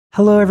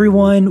Hello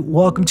everyone,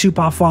 welcome to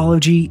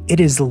Pathology. It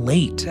is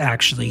late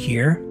actually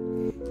here.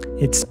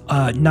 It's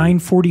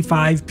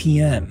 9:45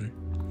 p.m.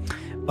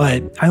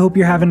 But I hope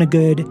you're having a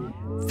good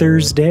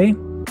Thursday.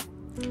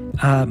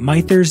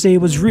 My Thursday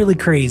was really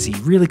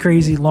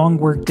crazy, long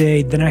work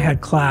day. Then I had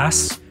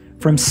class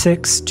from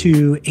 6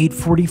 to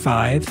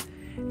 8:45.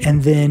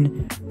 And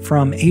then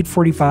from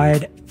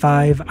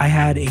 8:45, I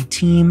had a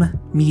team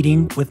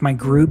meeting with my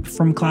group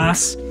from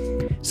class.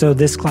 So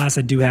this class,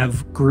 I do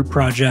have group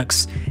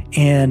projects,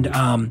 and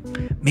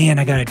man,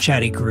 I got a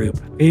chatty group,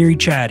 very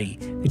chatty.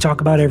 We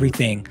talk about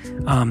everything,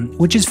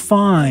 which is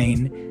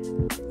fine.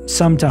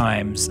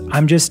 Sometimes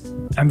I'm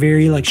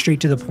very straight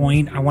to the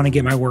point. I want to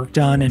get my work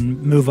done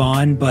and move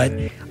on, but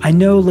I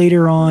know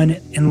later on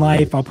in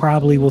life, I'll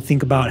probably will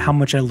think about how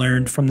much I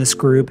learned from this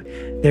group.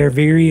 They're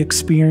very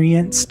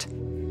experienced.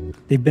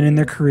 They've been in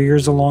their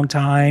careers a long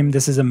time.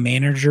 This is a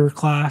manager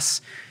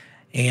class,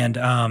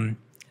 and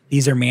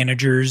these are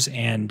managers,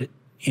 and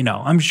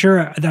I'm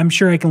sure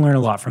I can learn a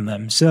lot from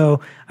them. So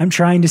I'm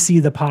trying to see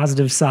the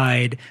positive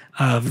side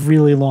of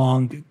really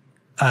long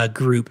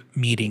group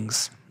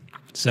meetings.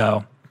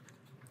 So,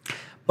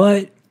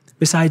 but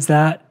besides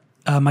that,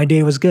 my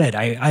day was good.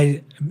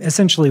 I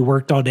essentially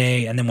worked all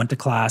day and then went to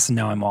class, and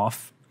now I'm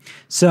off.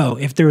 So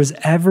if there was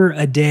ever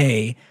a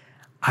day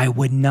I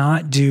would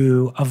not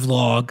do a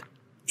vlog,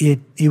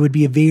 it would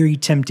be very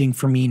tempting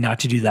for me not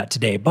to do that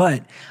today.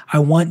 But I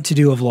want to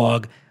do a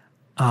vlog.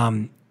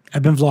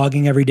 I've been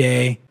vlogging every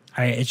day.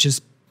 It's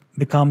just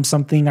become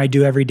something I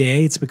do every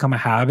day. It's become a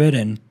habit,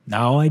 and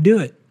now I do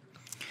it.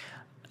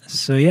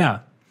 So yeah,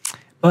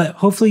 but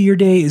hopefully your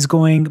day is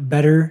going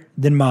better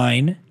than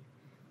mine.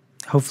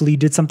 Hopefully you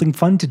did something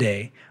fun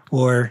today,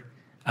 or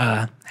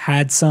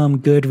had some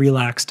good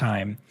relaxed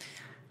time.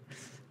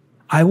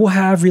 I will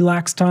have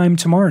relaxed time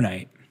tomorrow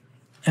night,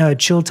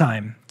 chill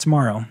time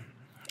tomorrow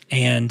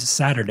and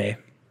Saturday.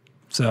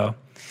 So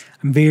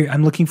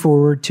I'm looking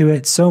forward to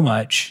it so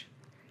much.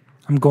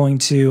 I'm going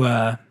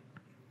to,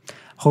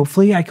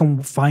 hopefully I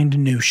can find a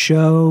new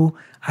show.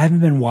 I haven't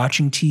been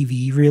watching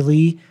TV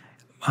really,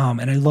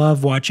 and I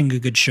love watching a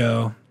good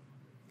show.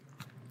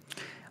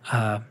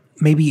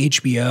 Maybe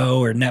HBO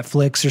or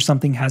Netflix or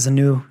something has a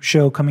new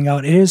show coming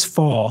out. It is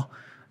fall,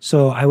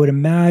 so I would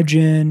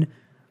imagine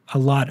a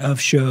lot of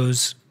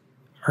shows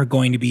are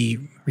going to be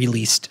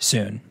released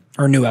soon,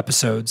 or new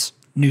episodes,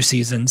 new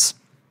seasons.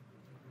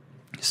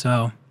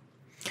 So,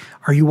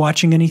 are you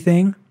watching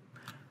anything?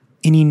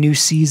 Any new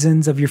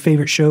seasons of your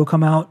favorite show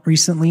come out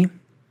recently?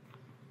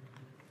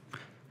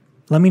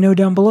 Let me know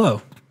down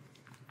below.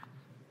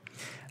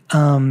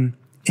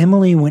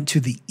 Emily went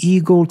to the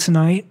Eagle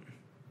tonight.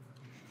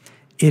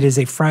 It is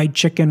a fried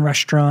chicken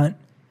restaurant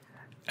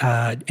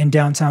in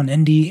downtown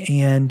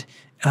Indy, and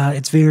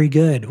it's very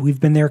good. We've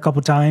been there a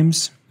couple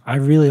times. I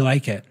really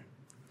like it.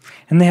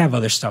 And they have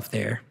other stuff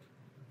there.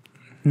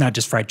 Not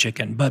just fried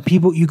chicken, but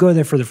you go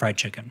there for the fried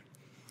chicken.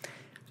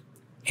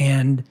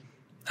 And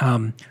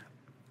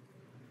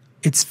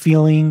it's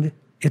feeling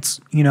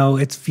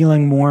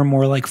more and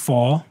more like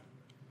fall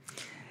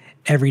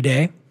every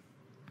day.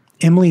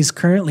 Emily's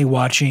currently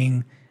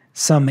watching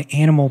some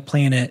Animal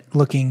Planet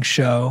looking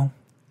show.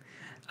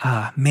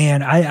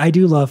 Man, I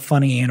do love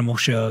funny animal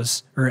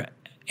shows or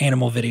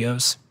animal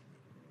videos.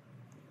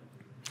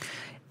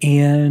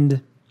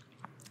 And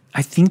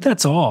I think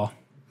that's all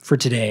for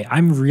today.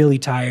 I'm really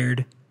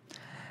tired.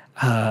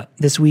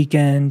 This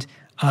weekend,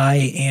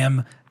 I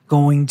am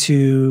going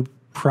to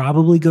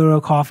probably go to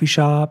a coffee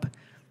shop.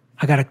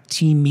 I got a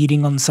team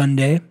meeting on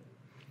Sunday.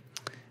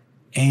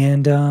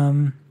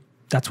 And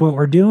that's what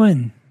we're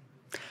doing.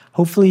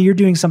 Hopefully you're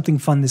doing something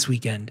fun this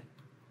weekend.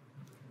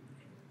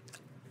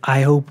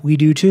 I hope we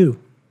do too.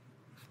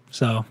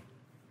 So,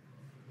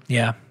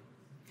 yeah.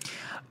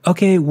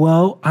 Okay,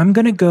 well, I'm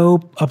going to go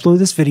upload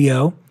this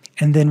video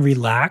and then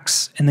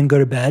relax and then go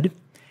to bed.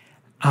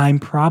 I'm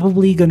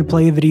probably going to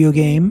play a video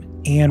game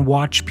and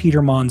watch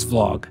Peter Mon's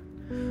vlog.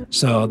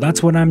 So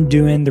that's what I'm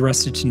doing the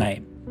rest of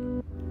tonight.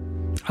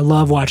 I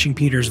love watching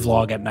Peter's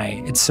vlog at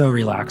night. It's so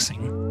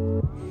relaxing.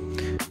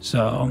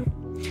 So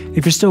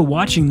if you're still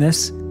watching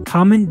this,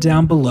 comment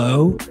down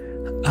below.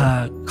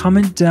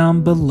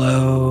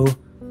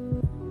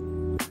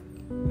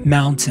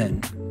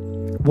 Mountain.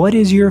 What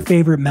is your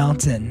favorite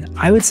mountain?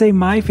 I would say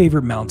my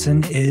favorite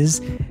mountain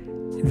is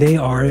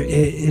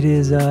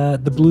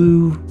the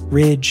Blue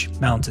Ridge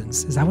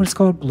Mountains. Is that what it's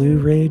called? Blue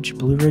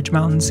Ridge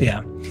Mountains?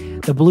 Yeah.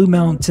 The Blue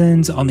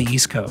Mountains on the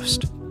East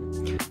Coast.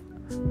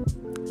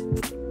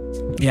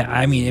 Yeah,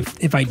 I mean,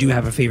 if I do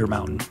have a favorite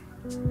mountain.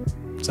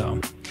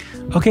 So,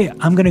 okay,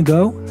 I'm going to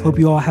go. Hope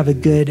you all have a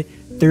good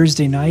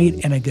Thursday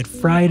night and a good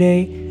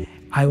Friday.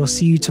 I will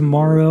see you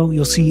tomorrow.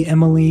 You'll see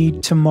Emily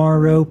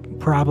tomorrow,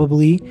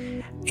 probably.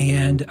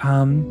 And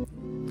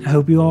I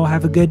hope you all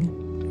have a good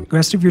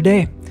rest of your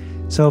day.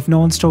 So if no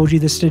one's told you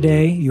this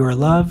today, you are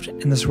loved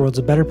and this world's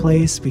a better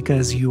place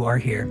because you are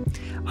here.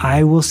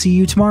 I will see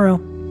you tomorrow.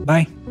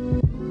 Bye.